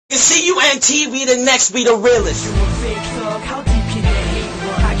See you and TV, the next be the realest. You a fake thug, how deep can that hate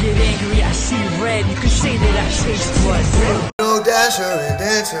run? I get angry, I see red, you can say that I taste blood. No Dasher and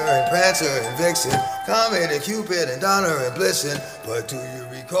Dancer and Prancer and Vixen, Comet and Cupid and Donner and Blitzen. But do you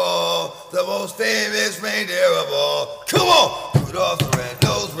recall the most famous reindeer of all? Come on! Rudolph the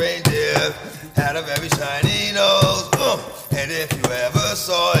red-nosed reindeer had a very shiny nose. And if you ever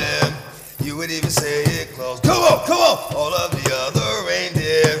saw him, you would even say it close. Come on! All of the other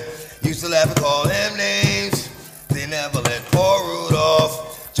reindeer used to laugh and call him names. They never let poor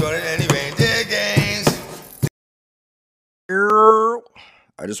Rudolph join in any reindeer games.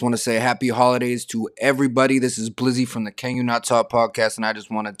 I just want to say happy holidays to everybody. This is Blizzy from the Can You Not Talk podcast, and I just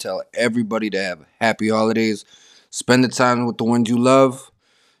want to tell everybody to have happy holidays. Spend the time with the ones you love.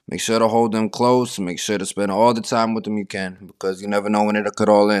 Make sure to hold them close. Make sure to spend all the time with them you can, because you never know when it could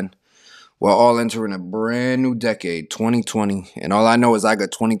all end. We're all entering a brand new decade, 2020, and all I know is I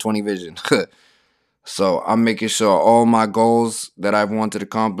got 2020 vision. So I'm making sure all my goals that I've wanted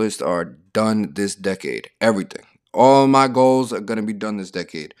accomplished are done this decade. Everything. All my goals are going to be done this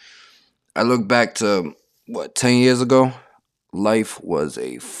decade. I look back to, 10 years ago? Life was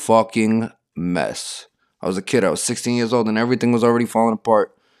a fucking mess. I was a kid. I was 16 years old and everything was already falling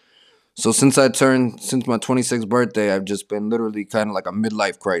apart. So since my 26th birthday, I've just been literally kind of like a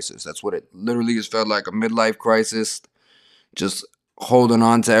midlife crisis. That's what it literally has felt like, a midlife crisis. Just holding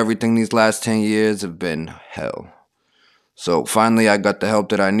on to everything these last 10 years have been hell. So finally, I got the help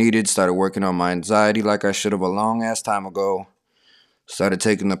that I needed, started working on my anxiety like I should have a long-ass time ago. Started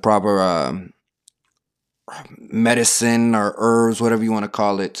taking the proper medicine or herbs, whatever you want to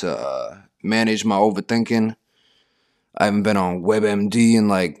call it, to manage my overthinking. I haven't been on WebMD in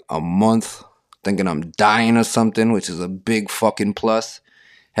like a month, thinking I'm dying or something, which is a big fucking plus.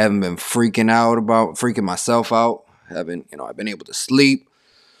 Haven't been freaking myself out. I've been able to sleep.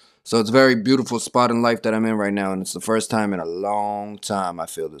 So it's a very beautiful spot in life that I'm in right now, and it's the first time in a long time I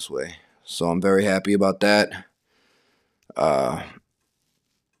feel this way. So I'm very happy about that. But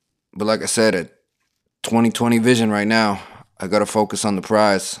like I said, at 2020 vision right now, I gotta focus on the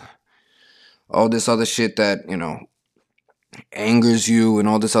prize. All this other shit that, angers you and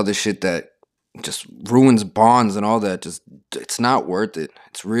all this other shit that just ruins bonds and all that, it's not worth it.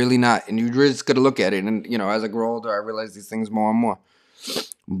 It's really not. And you just gotta look at it. And, as I grow older, I realize these things more and more.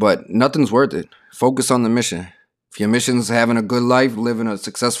 But nothing's worth it. Focus on the mission. If your mission's having a good life, living a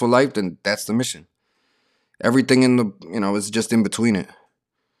successful life, then that's the mission. Everything is just in between it.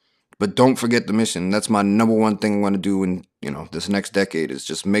 But don't forget the mission. That's my number one thing I want to do in, this next decade, is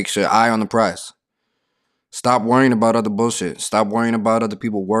just make sure eye on the prize. Stop worrying about other bullshit. Stop worrying about other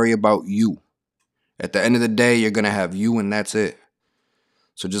people. Worry about you. At the end of the day, you're going to have you, and that's it.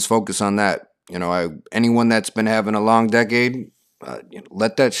 So just focus on that. Anyone that's been having a long decade,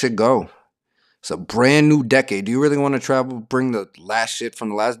 let that shit go. It's a brand new decade. Do you really want to travel, bring the last shit from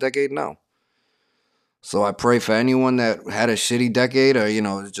the last decade? No. So I pray for anyone that had a shitty decade or,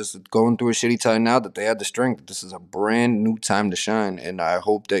 is just going through a shitty time now, that they had the strength. This is a brand new time to shine, and I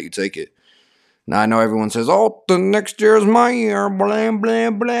hope that you take it. Now, I know everyone says, the next year is my year, blah,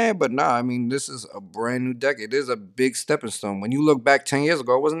 blah, blah. But this is a brand new decade. This is a big stepping stone. When you look back 10 years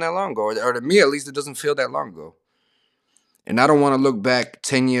ago, it wasn't that long ago. Or to me, at least, it doesn't feel that long ago. And I don't want to look back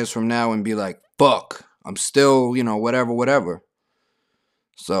 10 years from now and be like, fuck, I'm still, whatever.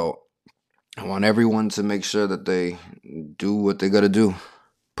 So I want everyone to make sure that they do what they got to do.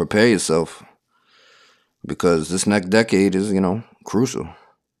 Prepare yourself. Because this next decade is, crucial.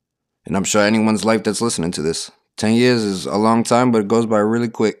 And I'm sure anyone's life that's listening to this. 10 years is a long time, but it goes by really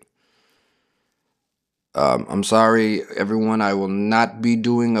quick. I'm sorry, everyone. I will not be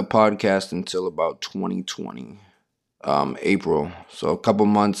doing a podcast until about 2020, April. So a couple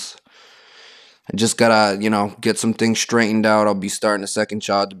months. I just gotta, get some things straightened out. I'll be starting a second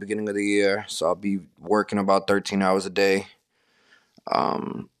child at the beginning of the year. So I'll be working about 13 hours a day.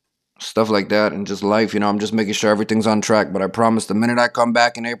 Stuff like that, and just life, I'm just making sure everything's on track. But I promise the minute I come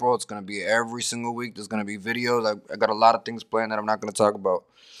back in April, it's going to be every single week. There's going to be videos. I got a lot of things planned that I'm not going to talk about.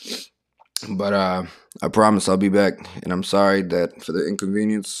 But I promise I'll be back. And I'm sorry for the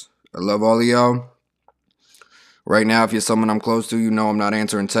inconvenience. I love all of y'all. Right now, if you're someone I'm close to, I'm not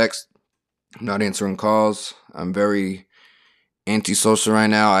answering texts. I'm not answering calls. I'm very antisocial right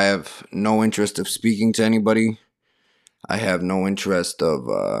now. I have no interest of speaking to anybody. I have no interest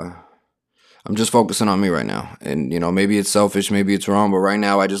of... I'm just focusing on me right now. And, maybe it's selfish, maybe it's wrong, but right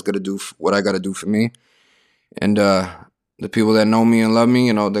now I just got to do what I got to do for me. And the people that know me and love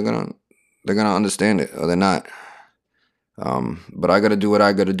me, they're going to understand it, or they're not. But I got to do what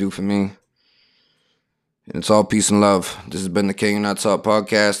I got to do for me. And it's all peace and love. This has been the Can You Not Talk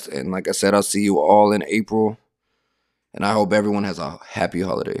podcast. And like I said, I'll see you all in April. And I hope everyone has a happy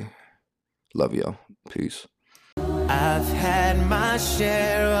holiday. Love y'all. Peace. I've had my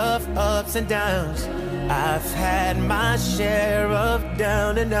share of ups and downs. I've had my share of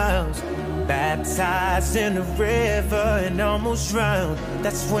down and outs. Baptized in the river and almost drowned.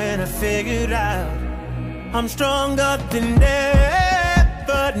 That's when I figured out I'm stronger than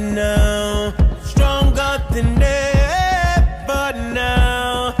ever now. Stronger than ever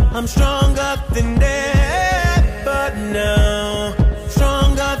now. I'm stronger than ever.